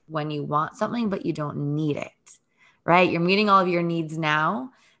manifest when you want something, but you don't need it, right? You're meeting all of your needs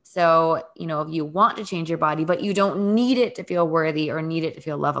now. So, if you want to change your body, but you don't need it to feel worthy or need it to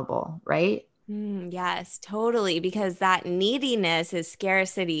feel lovable, right? Yes, totally. Because that neediness is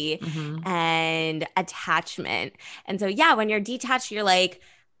scarcity and attachment. And so, yeah, when you're detached, you're like,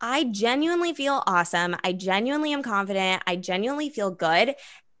 I genuinely feel awesome. I genuinely am confident. I genuinely feel good.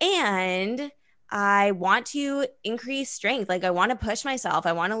 And I want to increase strength. Like, I want to push myself.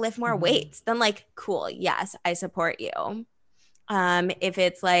 I want to lift more weights. Then, like, cool. Yes, I support you. If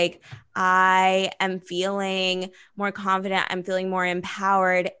it's like, I am feeling more confident, I'm feeling more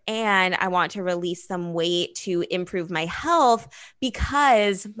empowered, and I want to release some weight to improve my health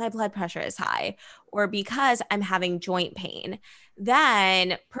because my blood pressure is high or because I'm having joint pain,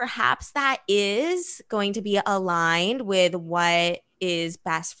 then perhaps that is going to be aligned with what is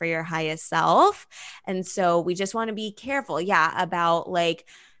best for your highest self. And so we just want to be careful, about like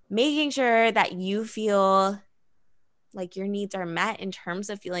making sure that you feel like your needs are met in terms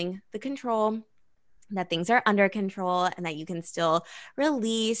of feeling the control, that things are under control, and that you can still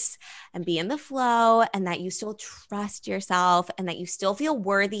release and be in the flow, and that you still trust yourself, and that you still feel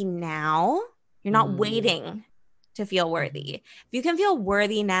worthy now. You're not waiting to feel worthy. If you can feel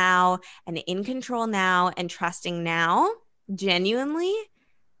worthy now and in control now and trusting now, genuinely,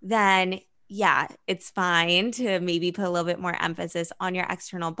 then yeah, it's fine to maybe put a little bit more emphasis on your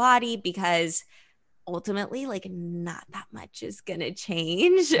external body, because ultimately, like, not that much is gonna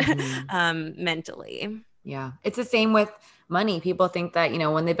change mentally. Yeah. It's the same with money. People think that,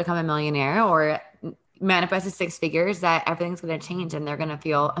 when they become a millionaire or manifest to six figures, that everything's going to change and they're going to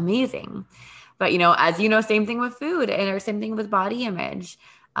feel amazing. But, same thing with food or same thing with body image.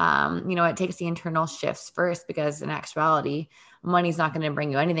 It takes the internal shifts first, because in actuality, money's not going to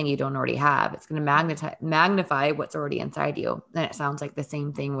bring you anything you don't already have. It's going to magnify what's already inside you. And it sounds like the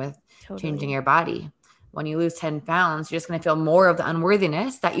same thing with changing your body. When you lose 10 pounds, you're just going to feel more of the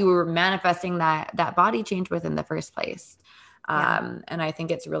unworthiness that you were manifesting that body change with in the first place. And I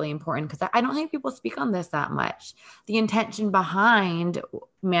think it's really important, because I don't think people speak on this that much. The intention behind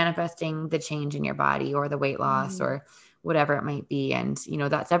manifesting the change in your body or the weight loss or whatever it might be. And,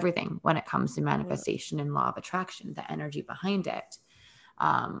 that's everything when it comes to manifestation and law of attraction, the energy behind it.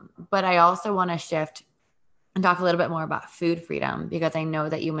 But I also want to shift and talk a little bit more about food freedom, because I know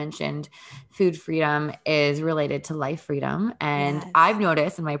that you mentioned food freedom is related to life freedom. And I've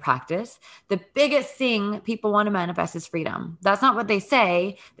noticed in my practice, the biggest thing people want to manifest is freedom. That's not what they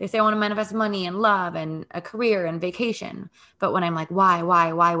say. They say, I want to manifest money and love and a career and vacation. But when I'm like, why,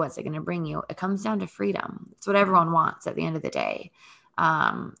 what's it going to bring you? It comes down to freedom. It's what everyone wants at the end of the day.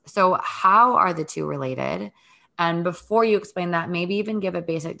 So how are the two related? And before you explain that, maybe even give a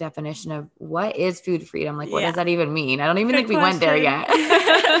basic definition of what is food freedom? Like, what does that even mean? I don't even think we went there yet.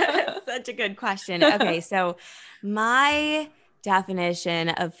 Such a good question. Okay, so my definition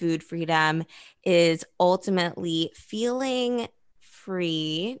of food freedom is ultimately feeling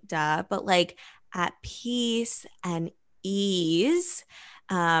free, but like at peace and ease,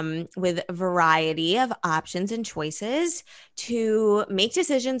 with a variety of options and choices to make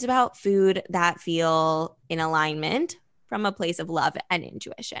decisions about food that feel in alignment from a place of love and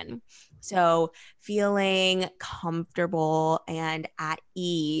intuition. So feeling comfortable and at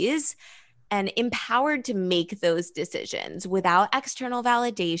ease and empowered to make those decisions without external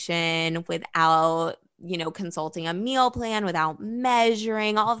validation, without consulting a meal plan without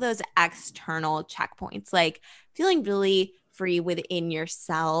measuring, all of those external checkpoints, like feeling really free within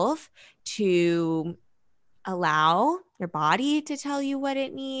yourself to allow your body to tell you what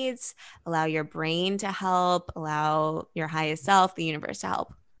it needs, allow your brain to help, allow your highest self, the universe to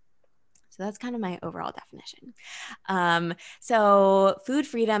help. So that's kind of my overall definition. So food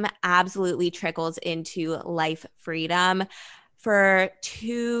freedom absolutely trickles into life freedom for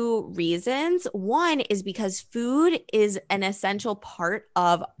two reasons. One is because food is an essential part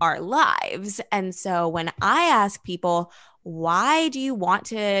of our lives. And so when I ask people, why do you want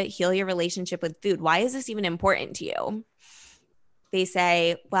to heal your relationship with food? Why is this even important to you? They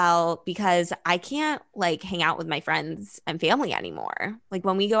say, well, because I can't like hang out with my friends and family anymore. Like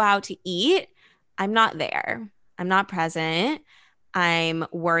when we go out to eat, I'm not there. I'm not present. I'm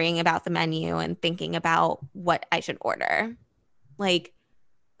worrying about the menu and thinking about what I should order. Like,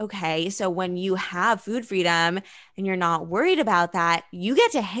 okay, so when you have food freedom and you're not worried about that, you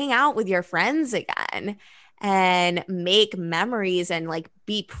get to hang out with your friends again and make memories and like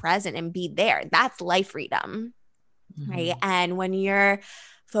be present and be there. That's life freedom. Right. And when you're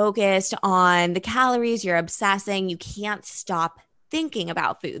focused on the calories, you're obsessing, you can't stop thinking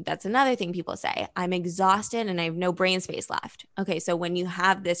about food. That's another thing people say. I'm exhausted and I have no brain space left. Okay. So when you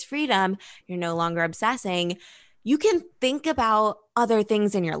have this freedom, you're no longer obsessing. You can think about other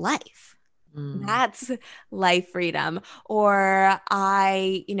things in your life. That's life freedom. Or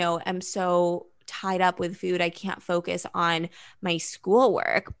I, am so tied up with food, I can't focus on my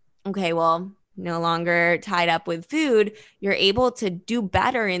schoolwork. Okay. Well, no longer tied up with food, you're able to do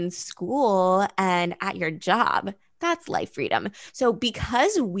better in school and at your job. That's life freedom. So,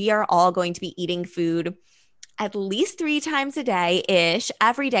 because we are all going to be eating food at least 3 times a day ish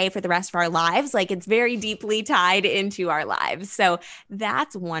every day for the rest of our lives, like it's very deeply tied into our lives. So,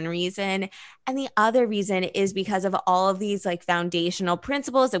 that's one reason. And the other reason is because of all of these like foundational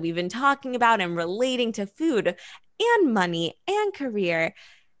principles that we've been talking about and relating to food and money and career.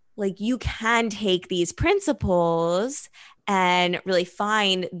 Like you can take these principles and really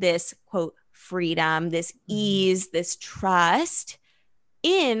find this quote freedom, this ease, this trust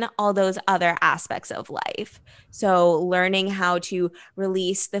in all those other aspects of life. So learning how to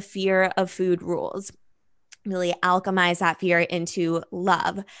release the fear of food rules, really alchemize that fear into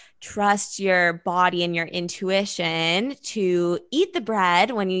love. Trust your body and your intuition to eat the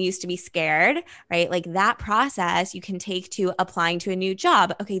bread when you used to be scared, right? Like that process you can take to applying to a new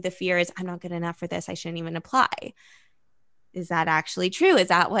job. Okay, the fear is I'm not good enough for this. I shouldn't even apply. Is that actually true? Is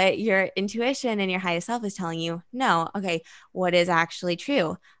that what your intuition and your highest self is telling you? No. Okay, what is actually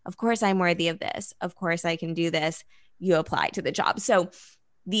true? Of course, I'm worthy of this. Of course, I can do this. You apply to the job. So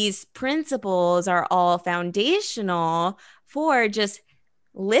these principles are all foundational for just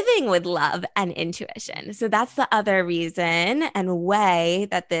living with love and intuition. So that's the other reason and way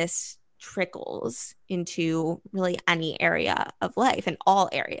that this trickles into really any area of life and all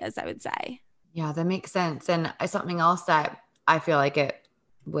areas, I would say. Yeah, that makes sense. And something else that I feel like it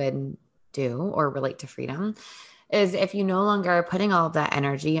would do or relate to freedom is if you no longer are putting all of that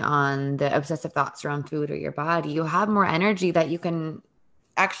energy on the obsessive thoughts around food or your body, you have more energy that you can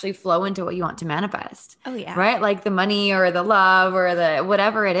actually flow into what you want to manifest. Oh, yeah. Right? Like the money or the love or the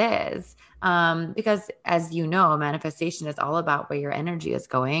whatever it is. Because as you know, manifestation is all about where your energy is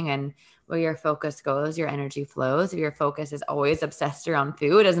going, and where your focus goes, your energy flows. If your focus is always obsessed around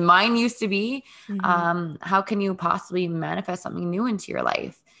food, as mine used to be, how can you possibly manifest something new into your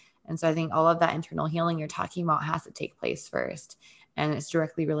life? And so I think all of that internal healing you're talking about has to take place first. And it's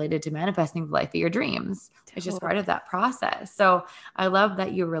directly related to manifesting the life of your dreams. Totally. It's just part of that process. So I love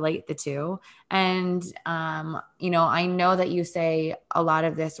that you relate the two. And, I know that you say a lot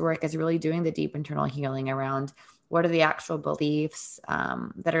of this work is really doing the deep internal healing around what are the actual beliefs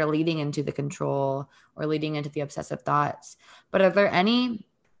that are leading into the control or leading into the obsessive thoughts. But are there any,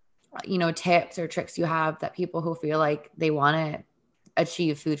 tips or tricks you have that people who feel like they want to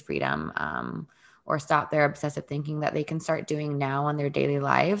achieve food freedom or stop their obsessive thinking that they can start doing now in their daily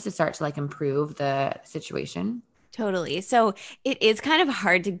lives to start to like improve the situation? Totally. So it is kind of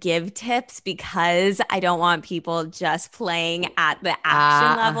hard to give tips because I don't want people just playing at the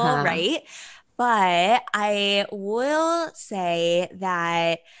action level, right? But I will say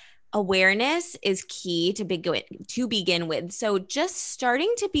that awareness is key to begin with. So just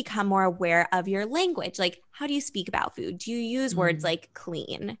starting to become more aware of your language. Like, how do you speak about food? Do you use words like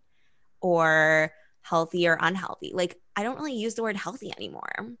clean or healthy or unhealthy? Like, I don't really use the word healthy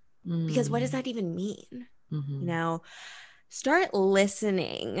anymore because what does that even mean? Start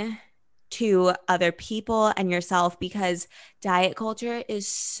listening to other people and yourself, because diet culture is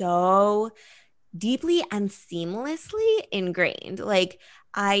so deeply and seamlessly ingrained. Like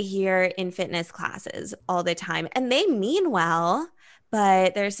I hear in fitness classes all the time, and they mean well,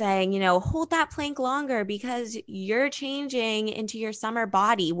 but they're saying, hold that plank longer because you're changing into your summer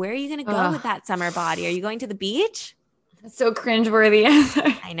body. Where are you going to go with Ugh, that summer body? Are you going to the beach? that's so cringeworthy.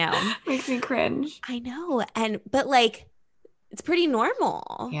 I know. Makes me cringe. I know. But like, it's pretty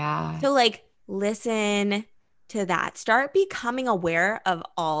normal. Yeah. So, like, listen to that. Start becoming aware of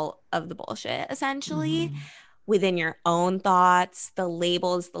all of the bullshit, essentially, Mhm. within your own thoughts, the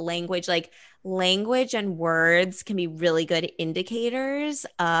labels, the language. Like, language and words can be really good indicators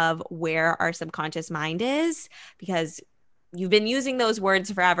of where our subconscious mind is because you've been using those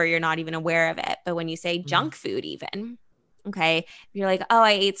words forever. You're not even aware of it. But when you say Mhm. junk food, even, okay, you're like, oh,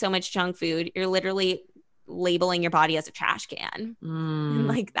 I ate so much junk food. You're literally labeling your body as a trash can. And Mm.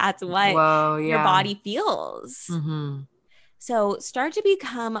 like that's what Whoa, your yeah. body feels. Mm-hmm. So start to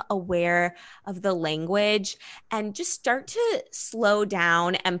become aware of the language and just start to slow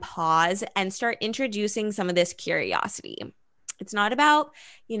down and pause and start introducing some of this curiosity. It's not about,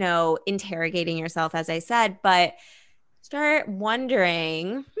 interrogating yourself, as I said, but start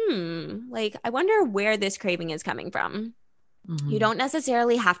wondering, like, I wonder where this craving is coming from. You Mm-hmm. don't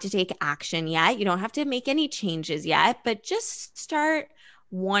necessarily have to take action yet. You don't have to make any changes yet, but just start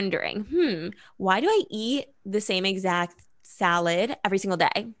wondering, why do I eat the same exact salad every single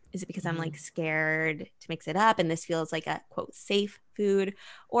day? Is it because I'm like scared to mix it up and this feels like a quote safe food?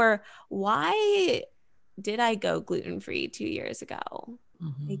 Or why did I go gluten free 2 years ago?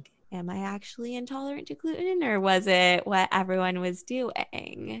 Mm-hmm. Like, am I actually intolerant to gluten or was it what everyone was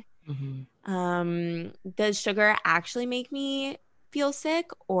doing? Mm-hmm. Does sugar actually make me feel sick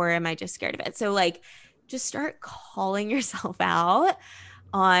or am I just scared of it? So like just start calling yourself out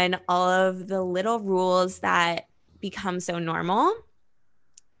on all of the little rules that become so normal.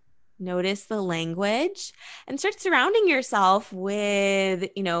 Notice the language and start surrounding yourself with,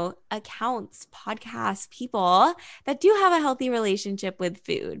 accounts, podcasts, people that do have a healthy relationship with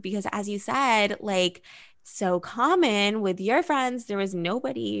food. Because as you said, like so common with your friends, there was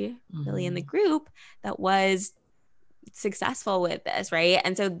nobody really in the Mm-hmm. group that was successful with this, right?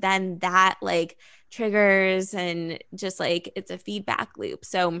 And so then that like triggers and just like it's a feedback loop.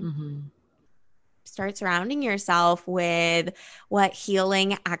 So Mm-hmm. start surrounding yourself with what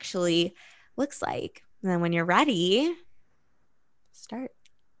healing actually looks like. And then when you're ready, start.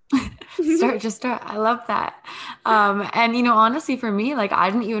 Just start. I love that. And honestly, for me, like I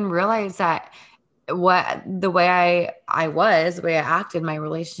didn't even realize that the way I was, the way I acted, my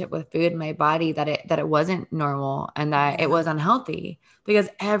relationship with food, my body, that it wasn't normal and that it Yeah. was unhealthy because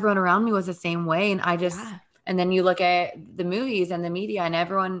everyone around me was the same way. Yeah. And then you look at the movies and the media and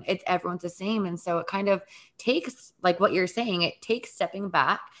everyone's the same. And so it kind of takes, like what you're saying, it takes stepping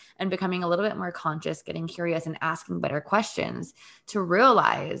back and becoming a little bit more conscious, getting curious and asking better questions to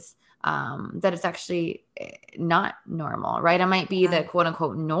realize that it's actually not normal, right? It might be Yeah. the quote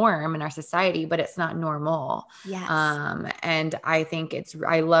unquote norm in our society, but it's not normal. Yes. And I think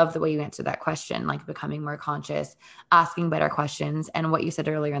I love the way you answered that question, like becoming more conscious, asking better questions. And what you said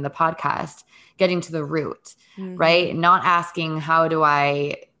earlier in the podcast, getting to the root, right? Mm-hmm. Not asking, how do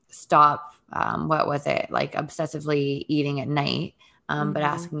I stop, what was it, like obsessively eating at night? But Mm-hmm.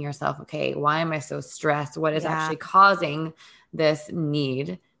 asking yourself, okay, why am I so stressed? What is Yeah. actually causing this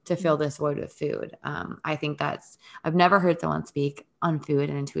need to fill Mm-hmm. this void with food? I think I've never heard someone speak on food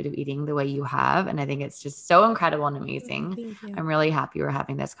and intuitive eating the way you have. And I think it's just so incredible and amazing. Thank you. I'm really happy we're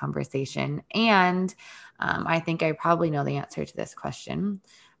having this conversation. And I think I probably know the answer to this question.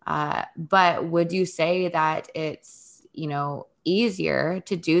 But would you say that it's, easier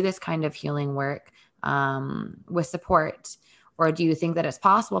to do this kind of healing work with support? Or do you think that it's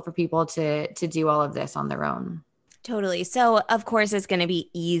possible for people to do all of this on their own? Totally. So, of course, it's going to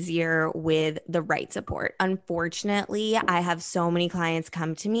be easier with the right support. Unfortunately, I have so many clients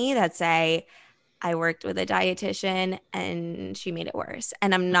come to me that say, I worked with a dietitian and she made it worse.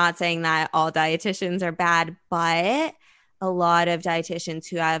 And I'm not saying that all dietitians are bad, but a lot of dietitians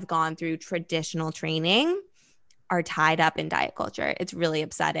who have gone through traditional training are tied up in diet culture. It's really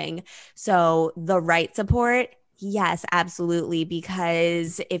upsetting. So, the right support, yes, absolutely.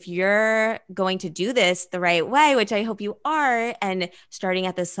 Because if you're going to do this the right way, which I hope you are, and starting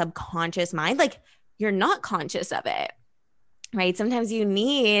at the subconscious mind, like you're not conscious of it, right? Sometimes you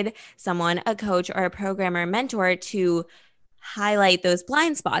need someone, a coach or a programmer, mentor to highlight those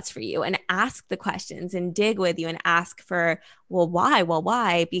blind spots for you and ask the questions and dig with you and ask for, well, why? Well,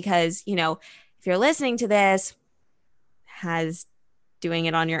 why? Because, if you're listening to this, has doing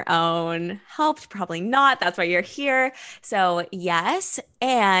it on your own helped? Probably not. That's why you're here. So, yes.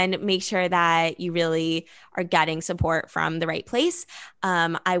 And make sure that you really are getting support from the right place.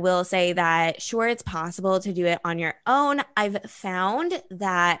 I will say that, sure, it's possible to do it on your own. I've found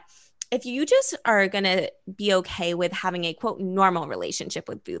that if you just are going to be okay with having a quote normal relationship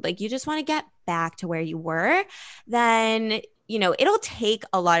with food, like you just want to get back to where you were, then it'll take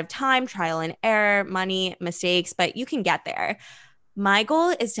a lot of time, trial and error, money, mistakes, but you can get there. My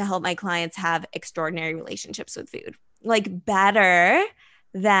goal is to help my clients have extraordinary relationships with food, like better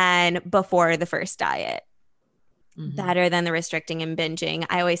than before the first diet, better than the restricting and binging.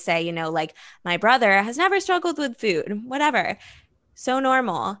 I always say, like my brother has never struggled with food, whatever. So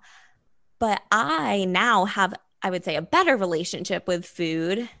normal. But I now have, I would say, a better relationship with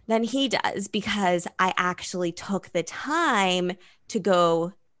food than he does because I actually took the time to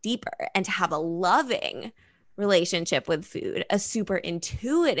go deeper and to have a loving relationship with food, a super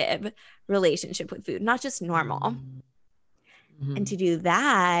intuitive relationship with food, not just normal. And to do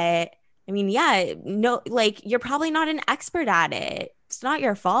that, I mean, yeah, no, like you're probably not an expert at it. It's not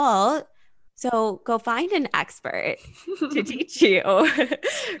your fault. So go find an expert to teach you,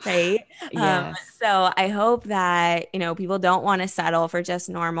 right? Yes. So I hope that, people don't want to settle for just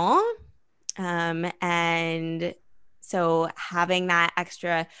normal. And so having that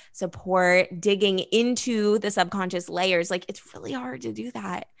extra support, digging into the subconscious layers, like it's really hard to do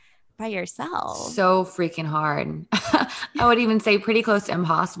that by yourself. So freaking hard. I would even say pretty close to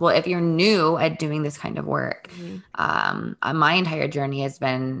impossible if you're new at doing this kind of work. My entire journey has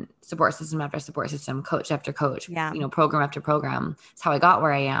been support system after support system, coach after coach, program after program. It's how I got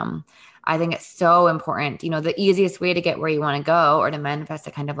where I am. I think it's so important. The easiest way to get where you want to go or to manifest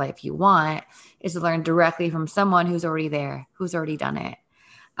the kind of life you want is to learn directly from someone who's already there, who's already done it.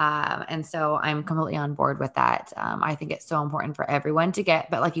 And so I'm completely on board with that. I think it's so important for everyone to get,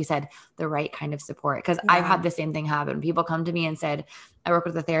 but like you said, the right kind of support. Because I've had the same thing happen. People come to me and said, I work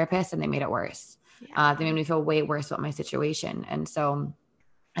with a therapist and they made it worse. They made me feel way worse about my situation. And so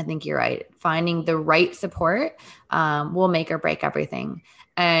I think you're right. Finding the right support will make or break everything.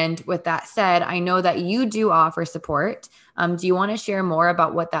 And with that said, I know that you do offer support. Do you want to share more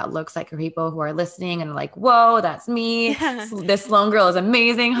about what that looks like for people who are listening and are like, whoa, that's me. Yeah. This Sloan girl is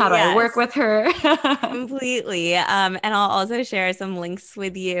amazing. How do I work with her? Completely. And I'll also share some links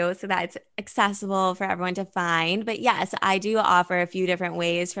with you so that it's accessible for everyone to find. But yes, I do offer a few different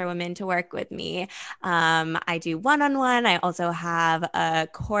ways for women to work with me. I do one-on-one. I also have a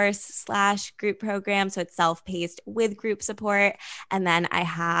course/group program. So it's self-paced with group support. And then I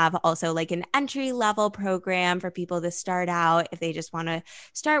have also like an entry-level program for people to start out if they just want to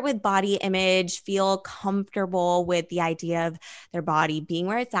start with body image, feel comfortable with the idea of their body being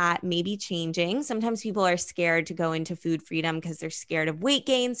where it's at, maybe changing. Sometimes people are scared to go into food freedom because they're scared of weight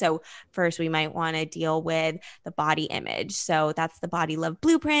gain. So first we might want to deal with the body image. So that's the Body Love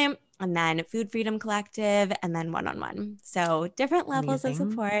Blueprint, and then Food Freedom Collective, and then one-on-one. So different levels of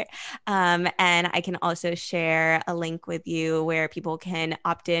support. And I can also share a link with you where people can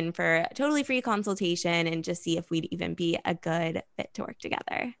opt in for a totally free consultation and just see if we'd even be a good fit to work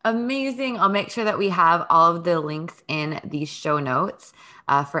together. Amazing. I'll make sure that we have all of the links in the show notes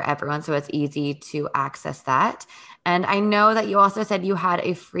for everyone, so it's easy to access that. And I know that you also said you had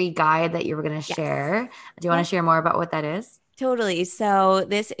a free guide that you were going to share. Do you want to share more about what that is? Totally. So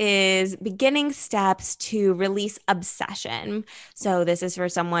this is beginning steps to release obsession. So this is for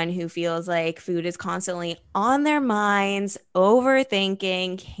someone who feels like food is constantly on their minds,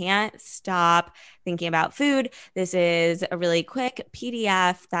 overthinking, can't stop thinking about food. This is a really quick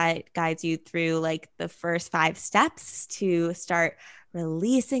PDF that guides you through like the first 5 steps to start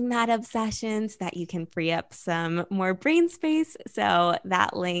releasing that obsession so that you can free up some more brain space. So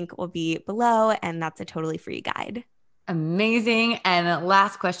that link will be below, and that's a totally free guide. Amazing. And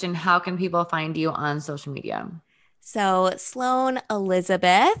last question, how can people find you on social media? So Sloan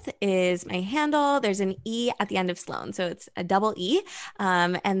Elizabeth is my handle. There's an E at the end of Sloan, so it's a double E.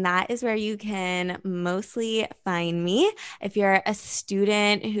 And that is where you can mostly find me. If you're a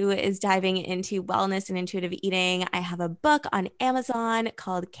student who is diving into wellness and intuitive eating, I have a book on Amazon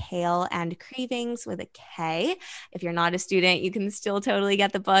called Kale and Cravings with a K. If you're not a student, you can still totally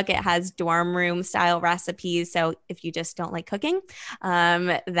get the book. It has dorm room style recipes. So if you just don't like cooking,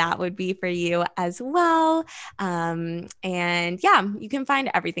 that would be for you as well. And yeah, you can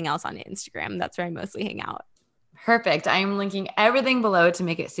find everything else on Instagram. That's where I mostly hang out. Perfect. I'm linking everything below to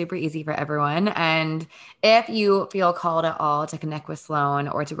make it super easy for everyone. And if you feel called at all to connect with Sloan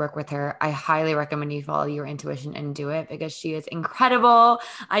or to work with her, I highly recommend you follow your intuition and do it because she is incredible.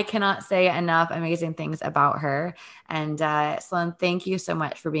 I cannot say enough amazing things about her. And Sloan, thank you so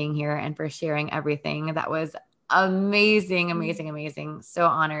much for being here and for sharing everything. That was amazing, amazing, amazing. So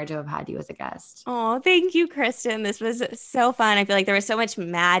honored to have had you as a guest. Oh, thank you, Kristen. This was so fun. I feel like there was so much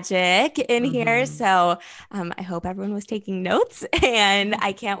magic in here. Hmm. So I hope everyone was taking notes and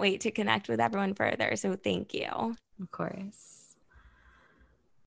I can't wait to connect with everyone further. So thank you. Of course.